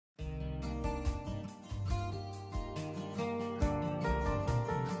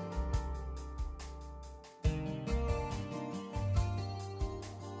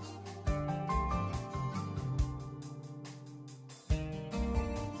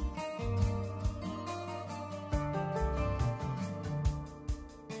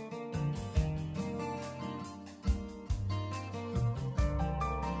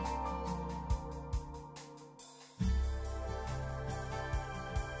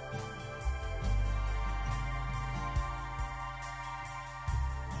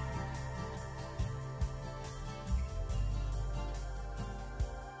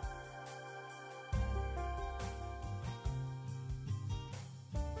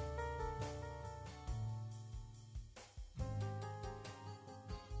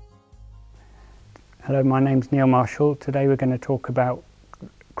Hello, my name's Neil Marshall. Today we're going to talk about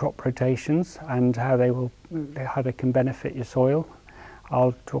crop rotations and how they can benefit your soil.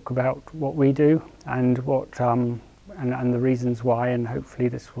 I'll talk about what we do and and the reasons why, and hopefully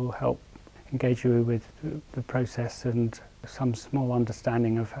this will help engage you with the process and some small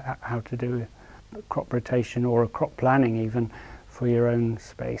understanding of how to do a crop rotation or a crop planning even for your own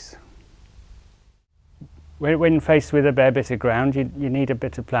space. When faced with a bare bit of ground, you need a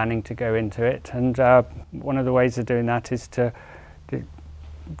bit of planning to go into it, and one of the ways of doing that is to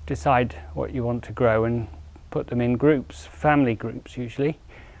decide what you want to grow and put them in groups, family groups usually.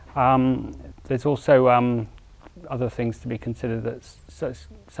 There's also other things to be considered. That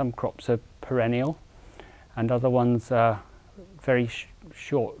some crops are perennial and other ones are very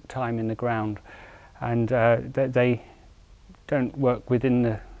short time in the ground, and they don't work within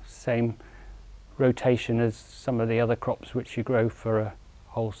the same rotation as some of the other crops which you grow for a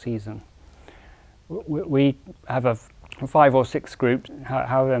whole season. We have 5 or 6 groups,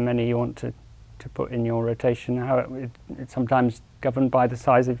 however many you want to put in your rotation. It's sometimes governed by the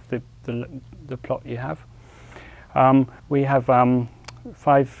size of the plot you have. We have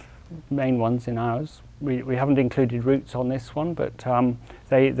 5 main ones in ours. We haven't included roots on this one, but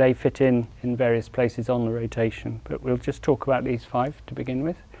they fit in various places on the rotation. But we'll just talk about these 5 to begin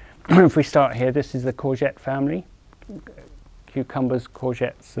with. If we start here, this is the courgette family: cucumbers,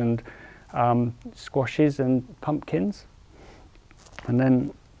 courgettes, and squashes and pumpkins. And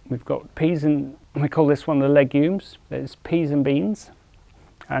then we've got peas, and we call this one the legumes. There's peas and beans,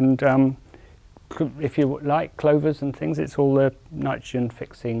 and if you like clovers and things, it's all the nitrogen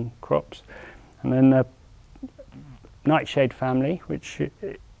fixing crops. And then the nightshade family, which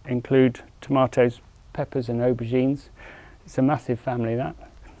include tomatoes, peppers and aubergines. It's a massive family, that.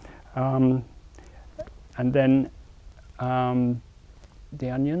 And then the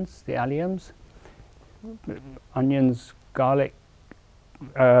onions, the alliums, onions, garlic,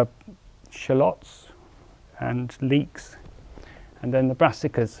 shallots and leeks, and then the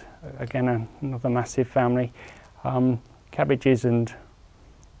brassicas, again another massive family, cabbages and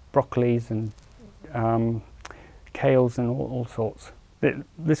broccolis and kales and all sorts.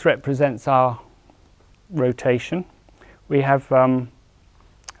 This represents our rotation. We have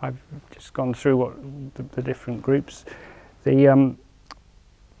I've just gone through what the different groups. The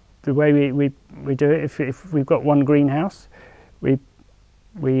way we do it, if we've got one greenhouse, and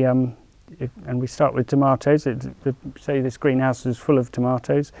we start with tomatoes. Say this greenhouse is full of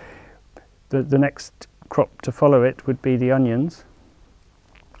tomatoes. The next crop to follow it would be the onions,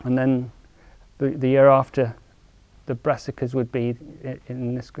 and then the year after, the brassicas would be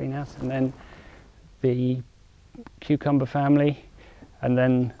in this greenhouse, and then the cucumber family, and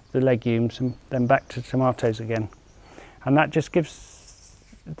then the legumes, and then back to tomatoes again. And that just gives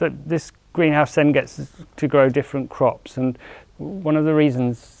this greenhouse then gets to grow different crops. And one of the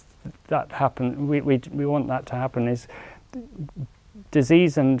reasons that we want that to happen is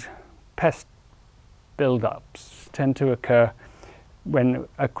disease and pest build-ups tend to occur when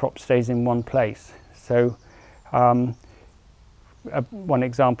a crop stays in one place. So one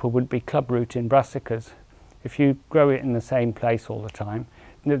example would be clubroot in brassicas. If you grow it in the same place all the time,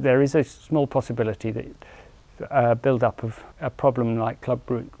 there is a small possibility that build-up of a problem like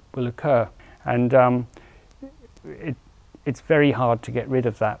clubroot will occur, and it's very hard to get rid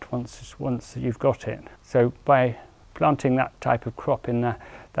of that once you've got it. So by planting that type of crop in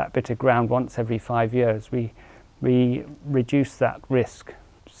that bit of ground once every 5 years, we reduce that risk.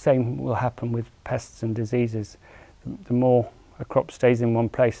 Same will happen with pests and diseases. The more a crop stays in one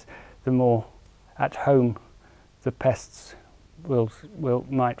place, the more at home the pests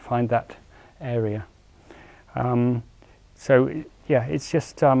might find that area. So yeah, it's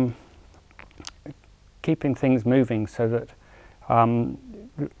just keeping things moving so that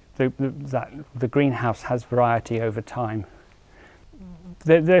the greenhouse has variety over time.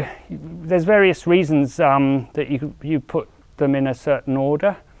 There's various reasons that you put them in a certain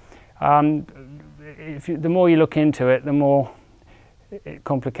order. The more you look into it, the more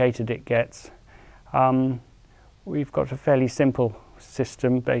complicated it gets. We've got a fairly simple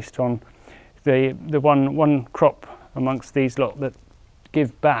system based on the one crop amongst these lot that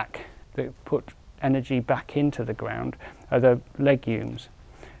give back, that put energy back into the ground, are the legumes.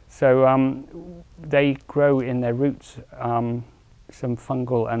 So they grow in their roots some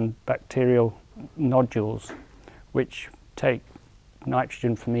fungal and bacterial nodules which take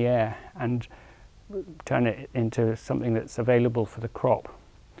nitrogen from the air and turn it into something that's available for the crop.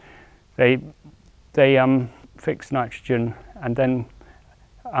 They fix nitrogen, and then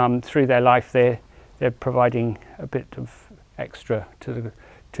through their life they're providing a bit of extra to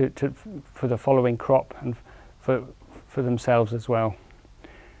for the following crop and for themselves as well.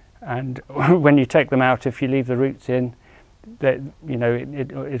 And when you take them out, if you leave the roots in, that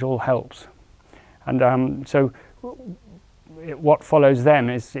it all helps. And so what follows them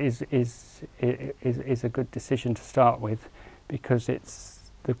is a good decision to start with, because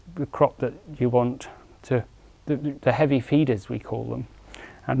it's the crop that you want to, the heavy feeders we call them,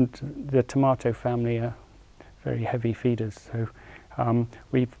 and the tomato family are very heavy feeders. So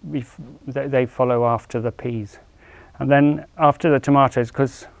they follow after the peas, and then after the tomatoes,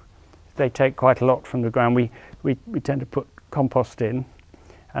 because they take quite a lot from the ground, we tend to put compost in,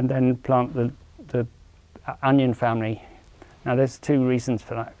 and then plant the onion family. Now there's two reasons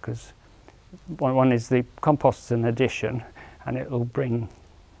for that, because one is the compost's an addition, and it will bring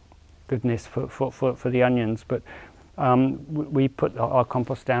goodness for the onions, but we put our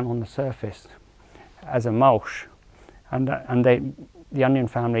compost down on the surface as a mulch, and the onion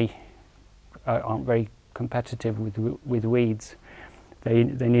family aren't very competitive with weeds. They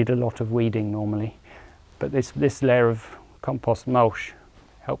need a lot of weeding normally, but this layer of compost mulch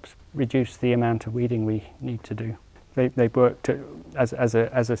helps reduce the amount of weeding we need to do. They work as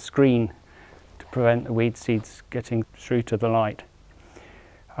a screen to prevent the weed seeds getting through to the light.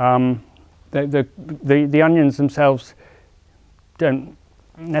 The onions themselves don't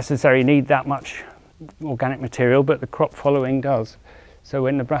necessarily need that much organic material, but the crop following does. So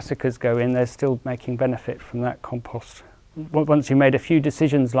when the brassicas go in, they're still making benefit from that compost. Once you've made a few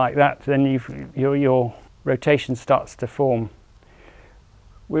decisions like that, then your rotation starts to form.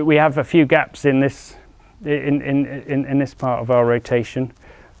 We have a few gaps in this part of our rotation.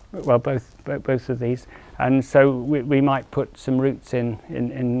 Well, both of these, and so we might put some roots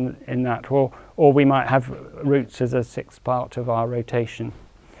in that, or we might have roots as a sixth part of our rotation.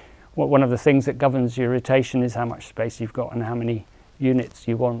 One of the things that governs your rotation is how much space you've got and how many units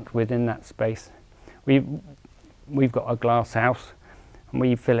you want within that space. We've got a glass house, and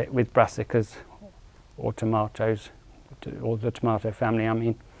we fill it with brassicas or tomatoes, or the tomato family, I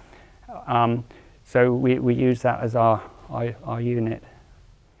mean. So we use that as our unit.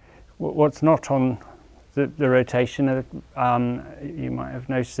 What's not on the rotation, you might have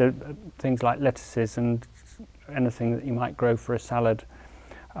noticed things like lettuces and anything that you might grow for a salad,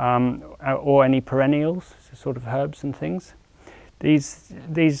 or any perennials, sort of herbs and things.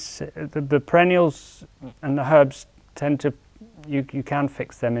 The perennials and the herbs tend to, you can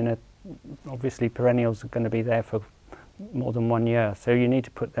fix them in obviously perennials are going to be there for more than 1 year, so you need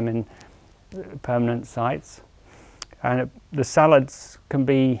to put them in permanent sites. And the salads can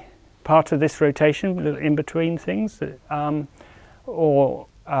be part of this rotation in between things, or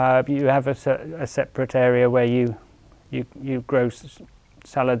you have a separate area where you grow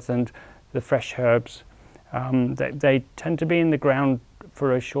salads and the fresh herbs. They tend to be in the ground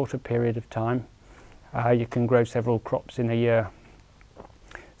for a shorter period of time. You can grow several crops in a year,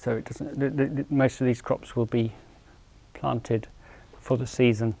 so it doesn't. Most of these crops will be planted for the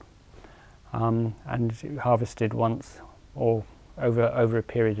season, and harvested once or over a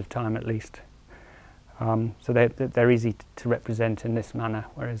period of time at least. So they're easy to represent in this manner,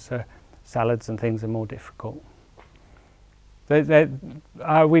 whereas salads and things are more difficult.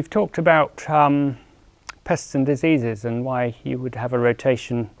 We've talked about pests and diseases and why you would have a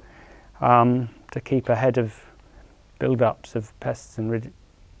rotation to keep ahead of build-ups of pests and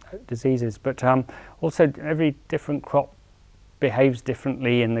diseases, but also every different crop behaves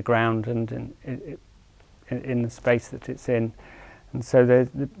differently in the ground and in the space that it's in, and so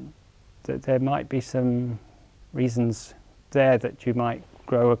there might be some reasons there that you might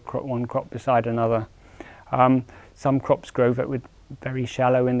grow one crop beside another. Some crops grow very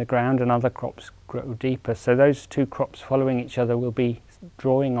shallow in the ground, and other crops grow deeper, so those two crops following each other will be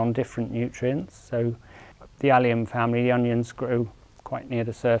drawing on different nutrients. So the allium family, the onions, grow quite near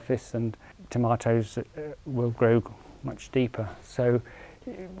the surface, and tomatoes will grow much deeper. So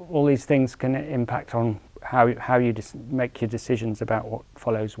all these things can impact on how you make your decisions about what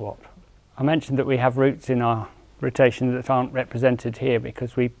follows what. I mentioned that we have roots in our rotation that aren't represented here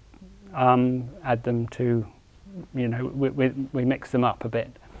because we add them to, we mix them up a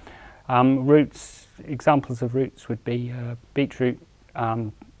bit. Roots, examples of roots would be beetroot,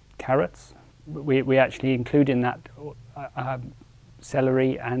 carrots. We actually include in that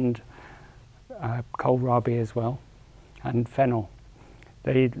celery and kohlrabi as well, and fennel.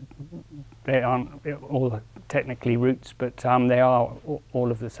 They aren't all technically roots, but they are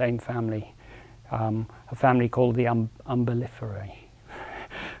all of the same family, a family called the umbelliferae.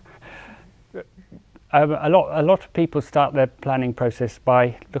 A lot of people start their planning process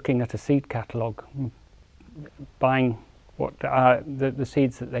by looking at a seed catalogue, buying what the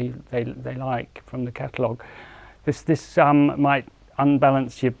seeds that they like from the catalogue. This might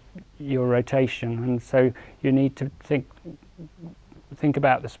unbalance your rotation, and so you need to think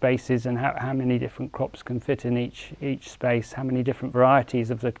about the spaces and how many different crops can fit in each space, how many different varieties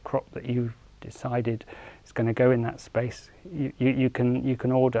of the crop that you decided is going to go in that space you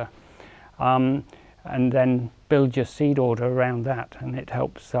can order, and then build your seed order around that, and it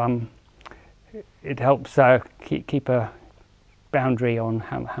helps keep a boundary on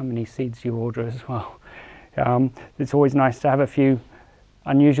how many seeds you order as well. It's always nice to have a few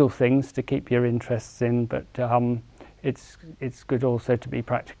unusual things to keep your interests in, but it's good also to be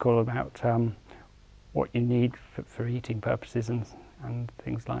practical about what you need for eating purposes and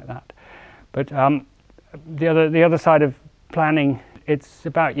things like that. But the other side of planning, it's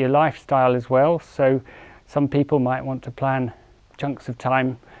about your lifestyle as well. So some people might want to plan chunks of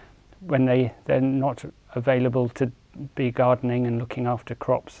time when they're not available to be gardening and looking after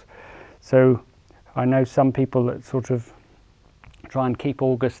crops. So I know some people that sort of try and keep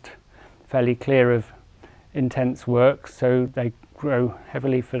August fairly clear of intense work, so they grow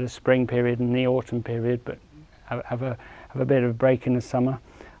heavily for the spring period and the autumn period, but have a bit of a break in the summer.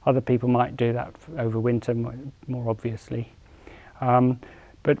 Other people might do that over winter more obviously.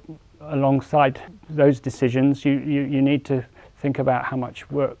 But alongside those decisions, you need to think about how much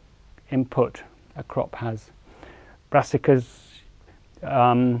work input a crop has. Brassicas,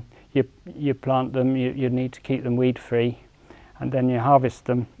 you plant them, you need to keep them weed free, and then you harvest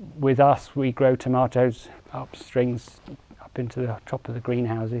them. With us, we grow tomatoes up strings up into the top of the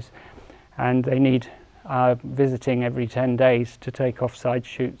greenhouses, and they need visiting every 10 days to take off side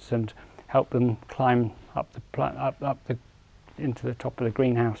shoots and help them climb up into the top of the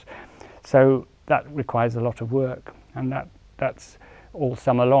greenhouse. So that requires a lot of work, and that's all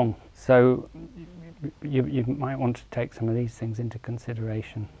summer long. So you might want to take some of these things into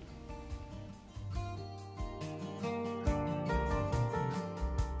consideration.